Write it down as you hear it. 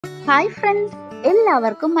Hi friends,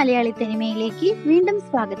 എല്ലാവർക്കും മലയാളി തനിമയിലേക്ക് വീണ്ടും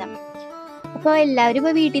സ്വാഗതം. അപ്പോൾ എല്ലാവരും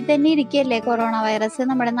ഇപ്പോൾ വീട്ടിൽ തന്നെ ഇരിക്കുകയല്ലേ. കൊറോണ വൈറസ്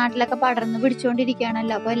നമ്മുടെ നാട്ടിലൊക്കെ പടർന്ന്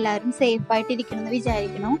പിടിച്ചുകൊണ്ടിരിക്കുകയാണല്ലോ. അപ്പോൾ എല്ലാവരും സേഫ് ആയിട്ട് ഇരിക്കണമെന്ന്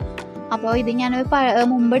വിചാരിക്കണം. അപ്പോൾ ഇത് ഞാൻ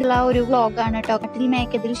മുമ്പുള്ള ഒരു വ്ളോഗാണ് കേട്ടോ. കാട്ടിൽ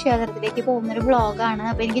മേക്കത്തിൽ ക്ഷേത്രത്തിലേക്ക് പോകുന്നൊരു വ്ളോഗാണ്.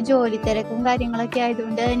 അപ്പോൾ എനിക്ക് ജോലി തിരക്കും കാര്യങ്ങളൊക്കെ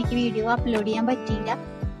ആയതുകൊണ്ട് എനിക്ക് വീഡിയോ അപ്ലോഡ് ചെയ്യാൻ പറ്റിയില്ല.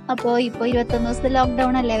 അപ്പോൾ ഇപ്പോൾ 21 ദിവസത്തെ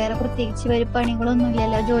ലോക്ക്ഡൗൺ അല്ലേ, വേറെ പ്രത്യേകിച്ച് ഒരു പണികളൊന്നും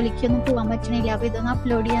ഇല്ലല്ലോ, ജോലിക്കൊന്നും പോകാൻ പറ്റണില്ല. അപ്പോൾ ഇതൊന്ന്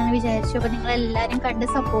അപ്ലോഡ് ചെയ്യാമെന്ന് വിചാരിച്ചു. അപ്പോൾ നിങ്ങൾ എല്ലാവരും കണ്ട്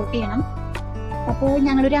സപ്പോർട്ട് ചെയ്യണം. അപ്പോൾ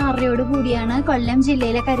ഞങ്ങളൊരു 6 കൂടിയാണ് കൊല്ലം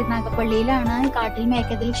ജില്ലയിലെ കരുനാഗപ്പള്ളിയിലാണ് കാട്ടിൽ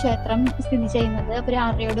മേക്കത്തിൽ ക്ഷേത്രം സ്ഥിതി ചെയ്യുന്നത്. അപ്പോൾ ഒരു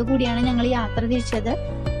 6 കൂടിയാണ് ഞങ്ങൾ യാത്ര തിരിച്ചത്.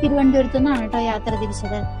 തിരുവനന്തപുരത്ത് നിന്നാണ് കേട്ടോ യാത്ര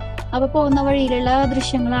തിരിച്ചത്. അപ്പോൾ പോകുന്ന വഴിയിലുള്ള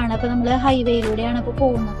ദൃശ്യങ്ങളാണ്. അപ്പോൾ നമ്മൾ ഹൈവേയിലൂടെയാണ് ഇപ്പോൾ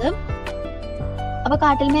പോകുന്നത്. അപ്പൊ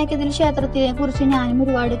കാട്ടിൽ മേക്കത്തിൽ ക്ഷേത്രത്തിനെ കുറിച്ച് ഞാനും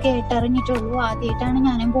ഒരുപാട് കേട്ടറിഞ്ഞിട്ടുള്ളൂ. ആദ്യമായിട്ടാണ്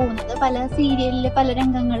ഞാനും പോകുന്നത്. പല സീരിയലില് പല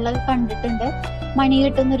രംഗങ്ങളിലൊക്കെ കണ്ടിട്ടുണ്ട്. മണി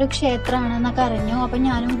കെട്ടുന്നൊരു ക്ഷേത്രമാണ് എന്നൊക്കെ അറിഞ്ഞു. അപ്പൊ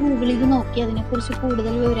ഞാനും ഗൂഗിളിൽ ഇത് നോക്കി അതിനെ കുറിച്ച്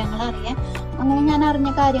കൂടുതൽ വിവരങ്ങൾ അറിയാൻ. അങ്ങനെ ഞാൻ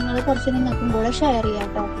അറിഞ്ഞ കാര്യങ്ങൾ കുറച്ച് നിങ്ങൾക്കും കൂടെ ഷെയർ ചെയ്യാം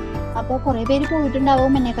കേട്ടോ. അപ്പോൾ കുറെ പേര്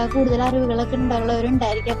പോയിട്ടുണ്ടാവും, എന്നേക്കാൾ കൂടുതൽ അറിവുകളൊക്കെ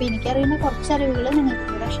ഉള്ളവരുണ്ടായിരിക്കും. അപ്പൊ എനിക്കറിയുന്ന കുറച്ച് അറിവുകൾ നിങ്ങൾക്ക്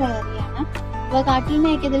കൂടെ ഷെയർ ചെയ്യാണ്. അപ്പൊ കാട്ടിൽ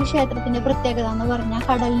മേക്കത്തിൽ ക്ഷേത്രത്തിന്റെ പ്രത്യേകത എന്ന് പറഞ്ഞാൽ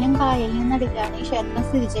കടലിനും കായലിനും നടുവിലാണ് ഈ ക്ഷേത്രം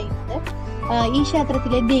സ്ഥിതി ചെയ്യുന്നത്. ഈ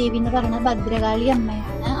ക്ഷേത്രത്തിലെ ദേവി എന്ന് പറയുന്നത് ഭദ്രകാളി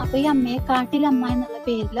അമ്മയാണ്. അപ്പൊ ഈ അമ്മയെ കാട്ടിലമ്മ എന്നുള്ള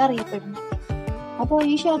പേരിൽ അറിയപ്പെടുന്നുണ്ട്. അപ്പോൾ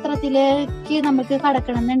ഈ ക്ഷേത്രത്തിലേക്ക് നമുക്ക്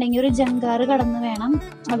കടക്കണം എന്നുണ്ടെങ്കിൽ ഒരു ജങ്കാറ് കടന്ന് വേണം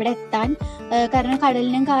അവിടെ എത്താൻ. കാരണം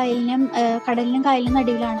കടലിനും കായലിനും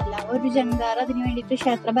നടുവിലാണല്ലോ. ഒരു ജങ്കാറ് അതിനു വേണ്ടിയിട്ട്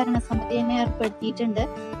ക്ഷേത്ര ഭരണസമിതി തന്നെ ഏർപ്പെടുത്തിയിട്ടുണ്ട്.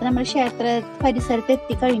 നമ്മൾ ക്ഷേത്ര പരിസരത്ത്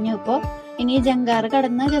എത്തിക്കഴിഞ്ഞു. ഇപ്പോൾ ഇനി ഈ ജങ്കാറ്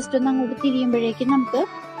കടന്ന് ജസ്റ്റ് ഒന്ന് അങ്ങോട്ട് തിരിയുമ്പോഴേക്കും നമുക്ക്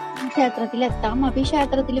ക്ഷേത്രത്തിലെത്താം. അപ്പൊ ഈ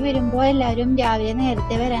ക്ഷേത്രത്തിൽ വരുമ്പോൾ എല്ലാവരും രാവിലെ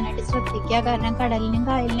നേരത്തെ വരാനായിട്ട് ശ്രദ്ധിക്കുക. കാരണം കടലിനും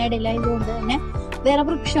കായലിനും ഇടയിലായതുകൊണ്ട് തന്നെ വേറെ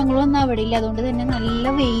വൃക്ഷങ്ങളൊന്നും അവിടെ ഇല്ല. അതുകൊണ്ട് തന്നെ നല്ല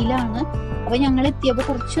വെയിലാണ്. അപ്പൊ ഞങ്ങൾ എത്തിയപ്പോൾ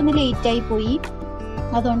കുറച്ചൊന്ന് ലേറ്റ് ആയി പോയി.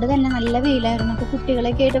 അതുകൊണ്ട് തന്നെ നല്ല വെയിലായിരുന്നു. അപ്പൊ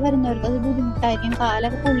കുട്ടികളൊക്കെ ആയിട്ട് വരുന്നവർക്ക് അത് ബുദ്ധിമുട്ടായിരിക്കും,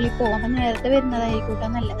 കാലൊക്കെ പൊള്ളിപ്പോകും. അപ്പൊ നേരത്തെ വരുന്നതായിരിക്കും കേട്ടോ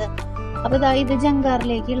നല്ലത്. അപ്പൊ ഇത്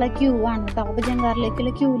ജങ്കാറിലേക്കുള്ള ക്യൂ ആണ് കേട്ടോ. അപ്പൊ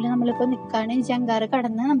ജങ്കാറിലേക്കുള്ള ക്യൂവിൽ നമ്മളിപ്പോ നിൽക്കാണ്. ജങ്കാറ്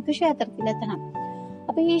കടന്ന് നമുക്ക് ക്ഷേത്രത്തിലെത്തണം.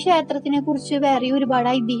 അപ്പൊ ഈ ക്ഷേത്രത്തിനെ കുറിച്ച് വേറെ ഒരുപാട്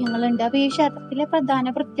ഐതിഹ്യങ്ങളുണ്ട്. അപ്പൊ ഈ ക്ഷേത്രത്തിലെ പ്രധാന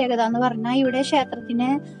പ്രത്യേകത എന്ന് പറഞ്ഞാൽ ഇവിടെ ക്ഷേത്രത്തിന്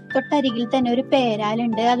തൊട്ടരികിൽ തന്നെ ഒരു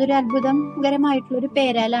പേരാലുണ്ട്. അതൊരു അത്ഭുതകരമായിട്ടുള്ള ഒരു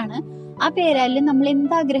പേരാലാണ്. ആ പേരാലിൽ നമ്മൾ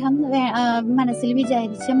എന്താഗ്രഹം മനസ്സിൽ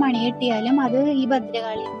വിചാരിച്ച് മണി കെട്ടിയാലും അത് ഈ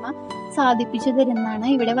ഭദ്രകാളിയമ്മ സാധിപ്പിച്ചു തരുന്നതാണ്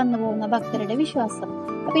ഇവിടെ വന്നു പോകുന്ന ഭക്തരുടെ വിശ്വാസം.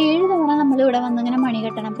 അപ്പൊ 7 തവണ നമ്മൾ ഇവിടെ വന്ന് ഇങ്ങനെ മണി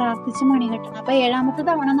കെട്ടണം, പ്രാർത്ഥിച്ച് മണി കെട്ടണം. അപ്പൊ 7ാമത്തെ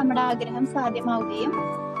തവണ നമ്മുടെ ആഗ്രഹം സാധ്യമാവുകയും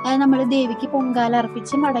നമ്മൾ ദേവിക്ക് പൊങ്കാല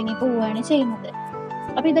അർപ്പിച്ച് മടങ്ങി പോവുകയാണ് ചെയ്യുന്നത്.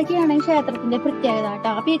 അപ്പൊ ഇതൊക്കെയാണ് ഈ ക്ഷേത്രത്തിന്റെ പ്രത്യേകത കേട്ടോ.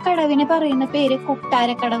 അപ്പൊ ഈ കടവിനെ പറയുന്ന പേര്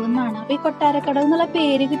കൊട്ടാരക്കടവ് എന്നാണ്. അപ്പൊ ഈ കൊട്ടാരക്കടവ് എന്നുള്ള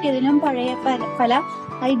പേര് കിട്ടിയതിനും പഴയ പല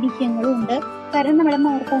ഐതിഹ്യങ്ങളും ഉണ്ട്. കാരണം നമ്മുടെ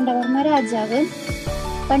മാർത്താണ്ഡവർമ്മ രാജാവ്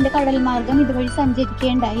പണ്ട് കടൽ മാർഗം ഇതുവഴി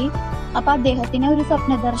സഞ്ചരിക്കുകയുണ്ടായി. അപ്പൊ അദ്ദേഹത്തിന് ഒരു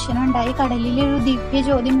സ്വപ്ന ദർശനം ഉണ്ടായി. കടലിൽ ഒരു ദിവ്യ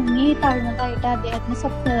ജ്യോതി മുങ്ങി താഴ്ന്നതായിട്ട് അദ്ദേഹത്തിന്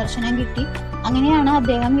സ്വപ്ന ദർശനം കിട്ടി. അങ്ങനെയാണ്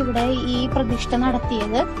അദ്ദേഹം ഇവിടെ ഈ പ്രതിഷ്ഠ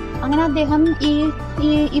നടത്തിയത്. അങ്ങനെ അദ്ദേഹം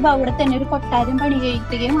അവിടെ തന്നെ ഒരു കൊട്ടാരം പണി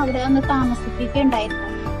കഴിക്കുകയും അവിടെ ഒന്ന് താമസിക്കുകയും ഉണ്ടായിരുന്നു.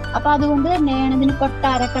 അപ്പൊ അതുകൊണ്ട് തന്നെയാണ് ഇതിന്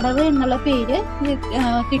കൊട്ടാരക്കടവ് എന്നുള്ള പേര്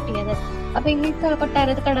കിട്ടിയത്. അപ്പൊ ഈ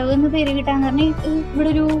കൊട്ടാരക്കടവ് എന്ന് പേര് കിട്ടാൻ കാരണം ഇവിടെ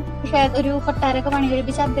ഒരു കൊട്ടാരമൊക്കെ പണി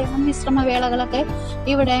കഴിപ്പിച്ച് അദ്ദേഹം വിശ്രമവേളകളൊക്കെ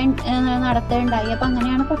ഇവിടെ നടത്തുകയുണ്ടായി. അപ്പൊ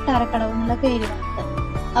അങ്ങനെയാണ് കൊട്ടാരക്കടവ് എന്നുള്ള പേര് വന്നത്.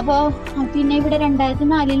 അപ്പോ പിന്നെ ഇവിടെ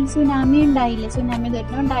 2004 സുനാമി ഉണ്ടായില്ലേ, സുനാമി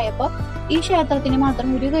ദുരന്തം ഉണ്ടായപ്പോ ഈ ക്ഷേത്രത്തിന് മാത്രം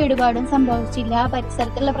ഒരു കേടുപാടും സംഭവിച്ചില്ല.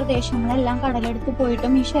 പരിസരത്തുള്ള പ്രദേശങ്ങളെല്ലാം കടലെടുത്ത്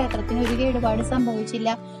പോയിട്ടും ഈ ക്ഷേത്രത്തിന് ഒരു കേടുപാട്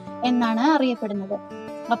സംഭവിച്ചില്ല എന്നാണ് അറിയപ്പെടുന്നത്.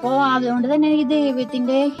 അപ്പോ അതുകൊണ്ട് തന്നെ ഈ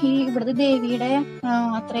ഇവിടുത്തെ ദേവിയുടെ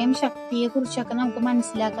അത്രയും ശക്തിയെ കുറിച്ചൊക്കെ നമുക്ക്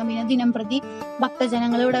മനസ്സിലാക്കാം. പിന്നെ ദിനംപ്രതി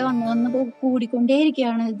ഭക്തജനങ്ങൾ ഇവിടെ വന്ന്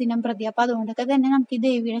കൂടിക്കൊണ്ടേയിരിക്കുകയാണ് ദിനംപ്രതി. അപ്പൊ അതുകൊണ്ടൊക്കെ തന്നെ നമുക്ക് ഈ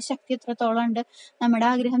ദേവിയുടെ ശക്തി എത്രത്തോളം ഉണ്ട്, നമ്മുടെ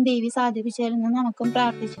ആഗ്രഹം ദേവി സാധിപ്പിച്ചാലെന്ന് നമുക്കും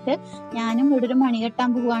പ്രാർത്ഥിച്ചിട്ട് ഞാനും ഇവിടെ ഒരു മണി കെട്ടാൻ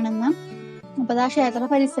പോവാണെന്ന്. അപ്പൊ ആ ക്ഷേത്ര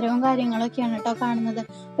പരിസരവും കാര്യങ്ങളൊക്കെയാണ് കേട്ടോ കാണുന്നത്.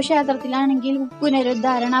 അപ്പൊ ക്ഷേത്രത്തിലാണെങ്കിൽ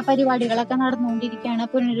പുനരുദ്ധാരണ പരിപാടികളൊക്കെ നടന്നുകൊണ്ടിരിക്കുകയാണ്.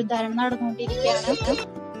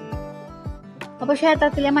 അപ്പൊ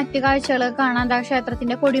ക്ഷേത്രത്തിലെ മറ്റു കാഴ്ചകൾ കാണാൻ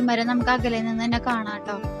ക്ഷേത്രത്തിന്റെ കൊടിമരം നമുക്ക് അകലെ നിന്ന് തന്നെ കാണാം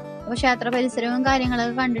കേട്ടോ. അപ്പൊ ക്ഷേത്ര പരിസരവും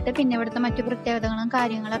കാര്യങ്ങളൊക്കെ കണ്ടിട്ട് പിന്നെ ഇവിടുത്തെ മറ്റു പ്രത്യേകതകളും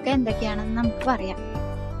കാര്യങ്ങളൊക്കെ എന്തൊക്കെയാണെന്ന് നമുക്ക് പറയാം.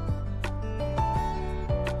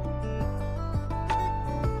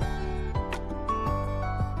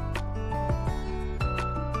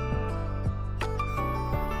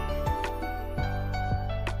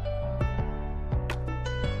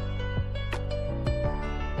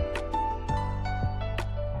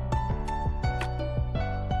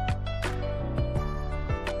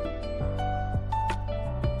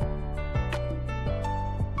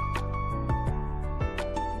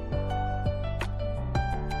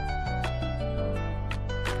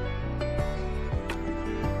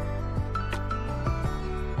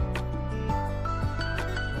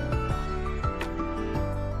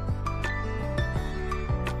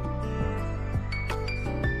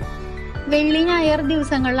 വെള്ളി ഞായർ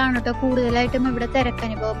ദിവസങ്ങളിലാണ് കേട്ടോ കൂടുതലായിട്ടും ഇവിടെ തിരക്ക്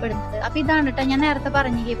അനുഭവപ്പെടുന്നത്. അപ്പൊ ഇതാണ് കേട്ടോ ഞാൻ നേരത്തെ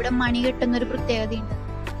പറഞ്ഞില്ലേ ഇവിടെ മണി കിട്ടുന്ന ഒരു പ്രത്യേകതയുണ്ട്.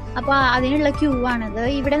 അപ്പൊ അതിനുള്ള ക്യൂ ആണിത്.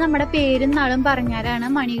 ഇവിടെ നമ്മുടെ പേരും നാളും പറഞ്ഞാലാണ്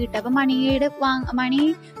മണി കിട്ടുക. അപ്പൊ മണി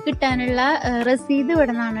കിട്ടാനുള്ള രസീത്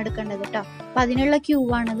ഇവിടെ നിന്നാണ് എടുക്കേണ്ടത് കേട്ടോ. അപ്പൊ അതിനുള്ള ക്യൂ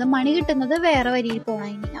ആണിത്. മണി കിട്ടുന്നത് വേറെ വരിയിൽ പോകണം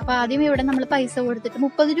ഇനി. അപ്പൊ ആദ്യം ഇവിടെ നമ്മൾ പൈസ കൊടുത്തിട്ട്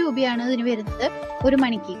 30 രൂപയാണ് ഇതിന് വരുന്നത് ഒരു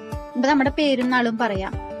മണിക്ക്. അപ്പൊ നമ്മുടെ പേരും നാളും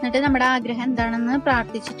പറയാം, എന്നിട്ട് നമ്മുടെ ആഗ്രഹം എന്താണെന്ന്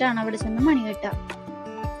പ്രാർത്ഥിച്ചിട്ടാണ് അവിടെ ചെന്ന് മണി കിട്ടുക.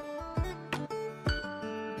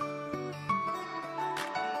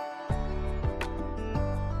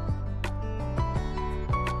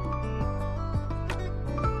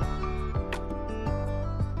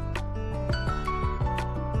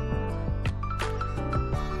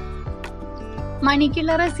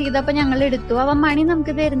 മണിക്കുള്ള രസീത് അപ്പൊ ഞങ്ങൾ എടുത്തു. അപ്പൊ മണി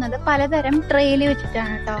നമുക്ക് തരുന്നത് പലതരം ട്രേയിൽ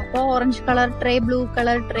വെച്ചിട്ടാണ് കേട്ടോ. അപ്പൊ orange colour tray, blue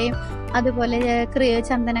colour tray, അതുപോലെ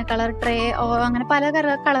ചന്ദന കളർ ട്രേ, അങ്ങനെ പല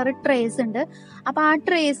കളർ ട്രേസ് ഉണ്ട്. അപ്പൊ ആ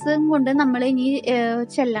ട്രേസും കൊണ്ട് നമ്മൾ ഇനി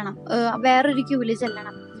ചെല്ലണം, വേറൊരു ക്യൂവില്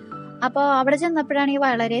ചെല്ലണം. അപ്പൊ അവിടെ ചെന്നപ്പോഴാണെങ്കിൽ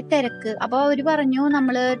വളരെ തിരക്ക്. അപ്പൊ അവര് പറഞ്ഞു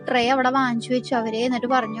നമ്മള് ട്രേ അവിടെ വാങ്ങിച്ചു വെച്ചു അവര്.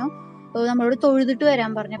 എന്നിട്ട് പറഞ്ഞു നമ്മളോട് തൊഴുതിട്ട്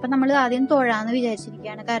വരാൻ പറഞ്ഞു. അപ്പൊ നമ്മൾ ആദ്യം തൊഴാന്ന്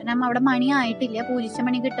വിചാരിച്ചിരിക്കുകയാണ്, കാരണം അവിടെ മണി ആയിട്ടില്ല, പൂജിച്ച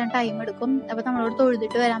മണി കിട്ടാൻ ടൈം എടുക്കും. അപ്പൊ നമ്മളോട്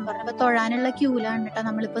തൊഴുതിട്ട് വരാൻ പറഞ്ഞു. അപ്പൊ തൊഴാനുള്ള ക്യൂലാണ് കേട്ടോ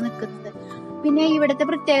നമ്മളിപ്പോ നിൽക്കുന്നത്. പിന്നെ ഇവിടുത്തെ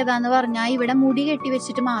പ്രത്യേകത എന്ന് പറഞ്ഞാൽ ഇവിടെ മുടി കെട്ടി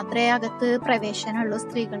വെച്ചിട്ട് മാത്രമേ അകത്ത് പ്രവേശനമുള്ളൂ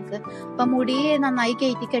സ്ത്രീകൾക്ക്. അപ്പൊ മുടി നന്നായി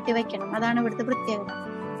കെട്ടി വെക്കണം, അതാണ് ഇവിടുത്തെ പ്രത്യേകത.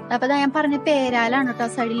 അപ്പൊ ഞാൻ പറഞ്ഞ പേരാലാണ് കേട്ടോ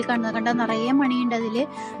സൈഡിൽ കാണുന്നത്. കണ്ട നിറയെ മണിയുണ്ട് അതില്,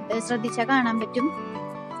 ശ്രദ്ധിച്ചാൽ കാണാൻ പറ്റും.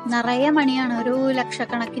 നിറയെ മണിയാണ്, ഒരു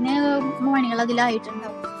ലക്ഷക്കണക്കിന് മണികൾ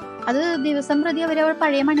അതിലായിട്ടുണ്ടാവും. അത് ദിവസം പ്രതി അവർ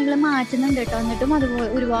പഴയ മണികൾ മാറ്റുന്നുണ്ട് കേട്ടോ. എന്നിട്ടും അതുപോലെ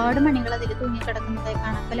ഒരുപാട് മണികൾ അതിൽ തൂങ്ങിക്കിടക്കുന്നതായി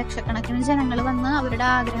കാണാം. അപ്പൊ ലക്ഷക്കണക്കിന് ജനങ്ങൾ വന്ന് അവരുടെ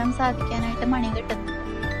ആഗ്രഹം സാധിക്കാനായിട്ട് മണി കെട്ടുന്നുണ്ട്.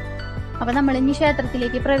 അപ്പൊ നമ്മൾ ഇനി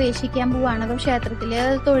ക്ഷേത്രത്തിലേക്ക് പ്രവേശിക്കാൻ പോവാണ്. അപ്പൊ ക്ഷേത്രത്തില്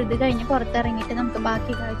തൊഴുത് കഴിഞ്ഞ് പുറത്തിറങ്ങിയിട്ട് നമുക്ക്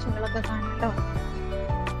ബാക്കി കാഴ്ചകളൊക്കെ കാണാം കേട്ടോ.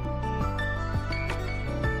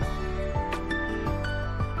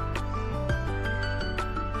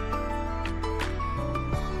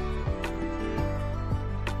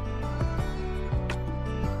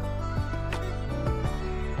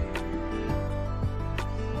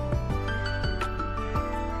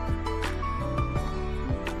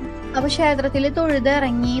 അപ്പൊ ക്ഷേത്രത്തില്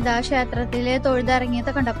തൊഴുതിറങ്ങി, ക്ഷേത്രത്തില് തൊഴുതിറങ്ങിയത്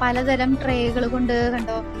കണ്ടോ, പലതരം ട്രേകൾ കൊണ്ട്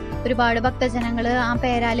കണ്ടോ ഒരുപാട് ഭക്തജനങ്ങള് ആ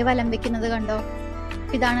പേരാല് വലം വെക്കുന്നത് കണ്ടോ.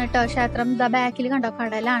 ഇതാണ് കേട്ടോ ക്ഷേത്രം. ബാക്കിൽ കണ്ടോ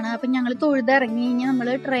കടലാണ്. അപ്പൊ ഞങ്ങൾ തൊഴുതിറങ്ങി ഇനി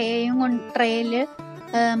നമ്മള് ട്രേയില്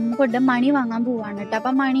കൊണ്ട് മണി വാങ്ങാൻ പോവാണ് കേട്ടോ.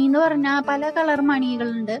 അപ്പൊ മണി എന്ന് പറഞ്ഞാൽ പല കളർ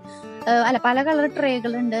മണികളുണ്ട്, പല കളർ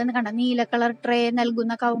ട്രേകളുണ്ട്. കണ്ടോ, നീല കളർ ട്രേ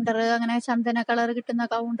നൽകുന്ന കൗണ്ടർ, അങ്ങനെ ചന്ദന കളർ കിട്ടുന്ന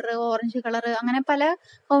കൗണ്ടർ, ഓറഞ്ച് കളർ, അങ്ങനെ പല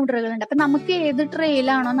കൗണ്ടറുകളുണ്ട്. അപ്പൊ നമുക്ക് ഏത്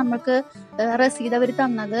ട്രേയിലാണോ നമുക്ക് രസീത് അവർ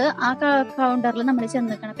തന്നത് ആ കൗണ്ടറിൽ നമ്മൾ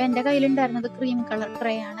ചെന്നിക്കണം. അപ്പൊ എന്റെ കയ്യിലുണ്ടായിരുന്നത് ക്രീം കളർ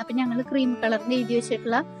ട്രേ ആണ്. അപ്പൊ ഞങ്ങൾ ക്രീം കളറിന് എഴുതി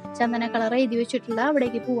വെച്ചിട്ടുള്ള, ചന്ദന കളർ എഴുതി വെച്ചിട്ടുള്ള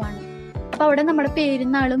അവിടേക്ക് പോവാണ്. അപ്പൊ അവിടെ നമ്മുടെ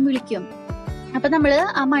പേരും നാളും വിളിക്കും. അപ്പൊ നമ്മള്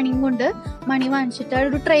ആ മണിയും കൊണ്ട് മണി വാങ്ങിച്ചിട്ട്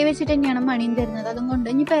ഒരു ട്രേ വെച്ചിട്ട് തന്നെയാണ് മണിയും തരുന്നത്. അതും കൊണ്ട്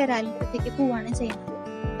ഇനി പേരാലിന്റെ അടുത്തേക്ക് പോവാണ് ചെയ്യുന്നത്.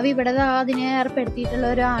 അപ്പൊ ഇവിടെ അതിനെ ഏർപ്പെടുത്തിയിട്ടുള്ള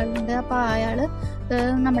ഒരാളുണ്ട്. അപ്പൊ അയാള്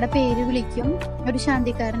നമ്മുടെ പേര് വിളിക്കും, ഒരു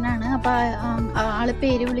ശാന്തിക്കാരനാണ്. അപ്പൊ ആള്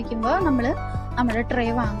പേര് വിളിക്കുമ്പോ നമ്മള് നമ്മുടെ ട്രേ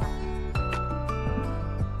വാങ്ങാം.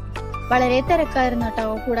 വളരെ തിരക്കായിരുന്നു കേട്ടോ.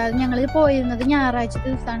 കൂടാതെ ഞങ്ങൾ പോയിരുന്നത് ഞായറാഴ്ച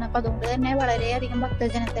ദിവസമാണ്. അപ്പൊ അതുകൊണ്ട് തന്നെ വളരെയധികം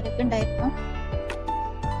ഭക്തജന തിരക്ക് ഉണ്ടായിരുന്നു.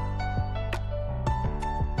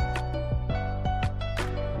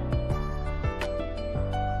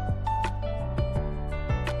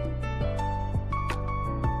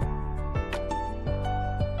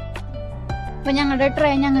 അപ്പൊ ഞങ്ങളുടെ ട്രേ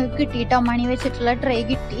ഞങ്ങൾക്ക് കിട്ടിയിട്ടോ, മണി വെച്ചിട്ടുള്ള ട്രേ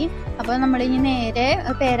കിട്ടി. അപ്പൊ നമ്മളിനി നേരെ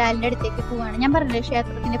പേരാലിന്റെ അടുത്തേക്ക് പോവാണ്. ഞാൻ പറഞ്ഞില്ലേ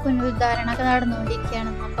ക്ഷേത്രത്തിന്റെ പുനരുദ്ധാരണമൊക്കെ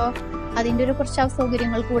നടന്നുകൊണ്ടിരിക്കുകയാണെന്ന്. അപ്പൊ അതിന്റെ ഒരു കുറച്ച്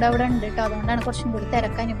അസൗകര്യങ്ങൾ കൂടെ അവിടെ ഉണ്ട് കേട്ടോ. അതുകൊണ്ടാണ് കുറച്ചും കൂടി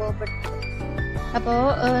തിരക്ക് അനുഭവപ്പെടുന്നത്. അപ്പോ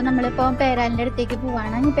നമ്മളിപ്പോ പേരാലിന്റെ അടുത്തേക്ക്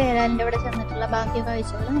പോവാണ്. ഇനി പേരാലിന്റെ അവിടെ ചെന്നിട്ടുള്ള ബാക്കി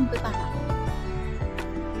കാഴ്ചകൾ നമുക്ക് കാണാം.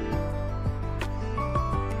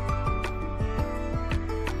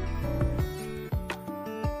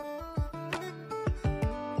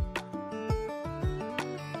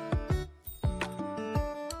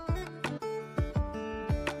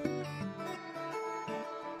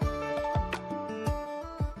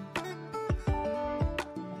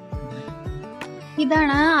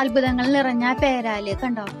 ഇതാണ് അത്ഭുതങ്ങൾ നിറഞ്ഞ പേരാല്.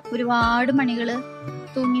 കണ്ടോ, ഒരുപാട് മണികള്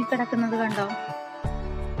തൂങ്ങിക്കിടക്കുന്നത് കണ്ടോ.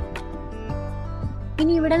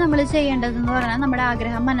 ഇനി ഇവിടെ നമ്മൾ ചെയ്യേണ്ടതെന്ന് പറഞ്ഞാൽ നമ്മുടെ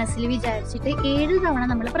ആഗ്രഹം മനസ്സിൽ വിചാരിച്ചിട്ട് 7 തവണ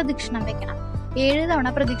നമ്മൾ പ്രദക്ഷിണം വെക്കണം. 7 തവണ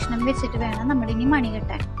പ്രദക്ഷിണം വെച്ചിട്ട് വേണം നമ്മൾ ഇനി മണി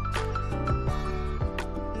കെട്ടാൻ.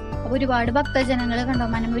 അപ്പൊ ഒരുപാട് ഭക്തജനങ്ങൾ കണ്ടോ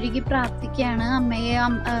മനമുരുകി പ്രാർത്ഥിക്കുകയാണ്.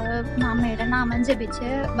 അമ്മയുടെ നാമം ജപിച്ച്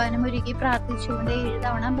മനമുരുകി പ്രാർത്ഥിച്ചുകൊണ്ട് 7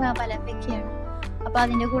 തവണ വലം വെക്കുകയാണ്. അപ്പൊ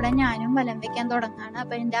അതിന്റെ കൂടെ ഞാനും വലം വെക്കാൻ തുടങ്ങാണ്.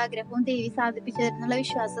 അപ്പൊ എന്റെ ആഗ്രഹവും ദേവി സാധിപ്പിച്ചു തരുന്നുള്ള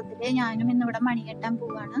വിശ്വാസത്തില് ഞാനും ഇന്നിവിടെ മണി കെട്ടാൻ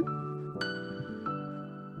പോവാണ്.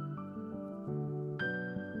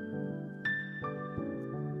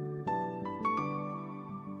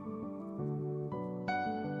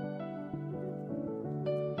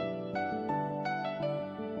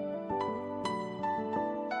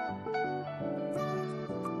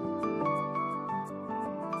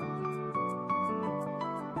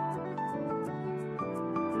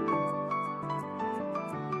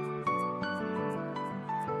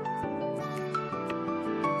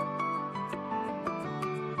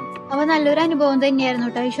 അപ്പൊ നല്ലൊരു അനുഭവം തന്നെയായിരുന്നു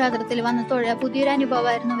കേട്ടോ ഈ ക്ഷേത്രത്തിൽ വന്ന് തൊഴുക. പുതിയൊരു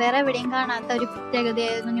അനുഭവമായിരുന്നു. വേറെ എവിടെയും കാണാത്ത ഒരു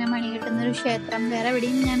പ്രത്യേകതയായിരുന്നു ഇങ്ങനെ മണി കെട്ടുന്ന ഒരു ക്ഷേത്രം. വേറെ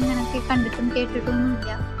എവിടെയും ഞാൻ ഇങ്ങനെ കണ്ടിട്ടും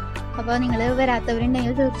കേട്ടിട്ടൊന്നുമില്ല. അപ്പൊ നിങ്ങൾ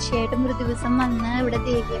വരാത്തവരുണ്ടെങ്കിൽ തീർച്ചയായിട്ടും ഒരു ദിവസം വന്ന് ഇവിടെ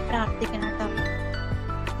ദേവിയെ പ്രാർത്ഥിക്കണം കേട്ടോ.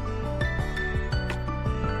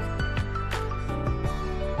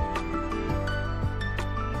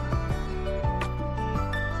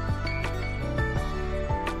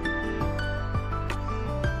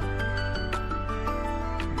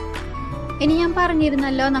 ഇനി ഞാൻ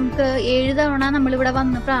പറഞ്ഞിരുന്നല്ലോ, നമുക്ക് 7 തവണ നമ്മളിവിടെ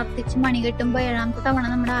വന്ന് പ്രാർത്ഥിച്ച് മണി കെട്ടുമ്പോൾ 7ാമത്തെ തവണ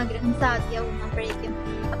നമ്മുടെ ആഗ്രഹം സാധ്യമാവും അപ്പോഴേക്കും.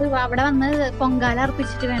 അപ്പൊ അവിടെ വന്ന് പൊങ്കാല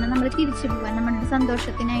അർപ്പിച്ചിട്ട് വേണം നമ്മൾ തിരിച്ചു പോകാൻ. നമ്മുടെ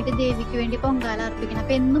സന്തോഷത്തിനായിട്ട് ദേവിക്ക് വേണ്ടി പൊങ്കാല അർപ്പിക്കണം.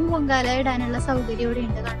 അപ്പൊ എന്നും പൊങ്കാല ഇടാനുള്ള സൗകര്യം ഇവിടെ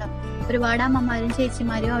ഉണ്ട് കണ്ടോ. ഒരുപാട് അമ്മമാരും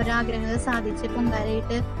ചേച്ചിമാരും അവരുടെ ആഗ്രഹങ്ങൾ സാധിച്ച്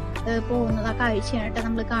പൊങ്കാലയിട്ട് പോകുന്നത് ആ കാഴ്ചയാണ് കേട്ടോ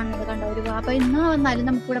നമ്മൾ കാണുന്നത് കണ്ടോ. അപ്പൊ ഇന്ന് വന്നാലും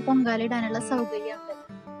നമുക്കിവിടെ പൊങ്കാല ഇടാനുള്ള സൗകര്യമുണ്ട്.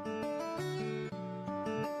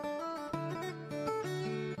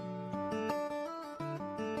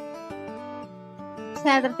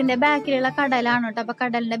 ക്ഷേത്രത്തിന്റെ ബാക്കിലുള്ള കടലാണ് കേട്ടോ. അപ്പൊ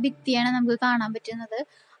കടലിന്റെ ഭിത്തിയാണ് നമുക്ക് കാണാൻ പറ്റുന്നത്.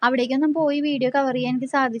 അവിടേക്കൊന്നും പോയി വീഡിയോ കവർ ചെയ്യാൻ എനിക്ക്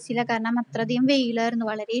സാധിച്ചില്ല, കാരണം അത്രയധികം വെയിലായിരുന്നു,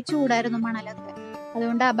 വളരെ ചൂടായിരുന്നു മണലൊക്കെ.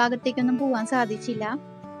 അതുകൊണ്ട് ആ ഭാഗത്തേക്കൊന്നും പോവാൻ സാധിച്ചില്ല.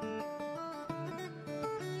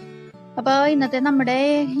 അപ്പൊ ഇന്നത്തെ നമ്മുടെ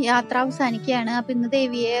യാത്ര അവസാനിക്കുകയാണ്. അപ്പൊ ഇന്ന്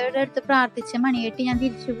ദേവിയുടെ അടുത്ത് പ്രാർത്ഥിച്ച് മണികെട്ടി ഞാൻ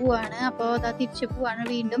തിരിച്ചു പോവാണ്. അപ്പൊ അതാ തിരിച്ചു പോവാണ്.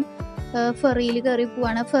 വീണ്ടും ഫെറിയിൽ കയറി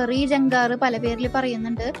പോവാണ്. ഫെറി ജങ്കാറ് പല പേരിൽ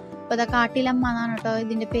പറയുന്നുണ്ട്. അപ്പൊ അതാ കാട്ടിലമ്മ എന്നാണ് കേട്ടോ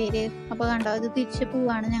ഇതിന്റെ പേര്. അപ്പൊ കണ്ടോ, ഇത് തിരിച്ചു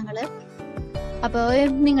പോവാണ് ഞങ്ങള്. അപ്പോൾ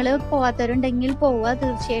നിങ്ങൾ പോവാത്തവരുണ്ടെങ്കിൽ പോവുക,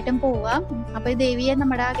 തീർച്ചയായിട്ടും പോവുക. അപ്പൊ ദേവിയെ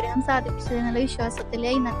നമ്മുടെ ആഗ്രഹം സാധിപ്പിച്ചതെന്നുള്ള വിശ്വാസത്തിൽ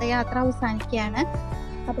ഇന്നത്തെ യാത്ര അവസാനിക്കുകയാണ്.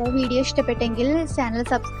 അപ്പോൾ വീഡിയോ ഇഷ്ടപ്പെട്ടെങ്കിൽ ചാനൽ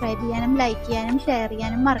സബ്സ്ക്രൈബ് ചെയ്യാനും ലൈക്ക് ചെയ്യാനും ഷെയർ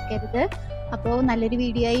ചെയ്യാനും മറക്കരുത്. അപ്പോൾ നല്ലൊരു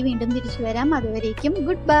വീഡിയോ ആയി വീണ്ടും തിരിച്ചു വരാം. അതുവരേക്കും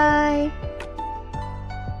ഗുഡ് ബൈ.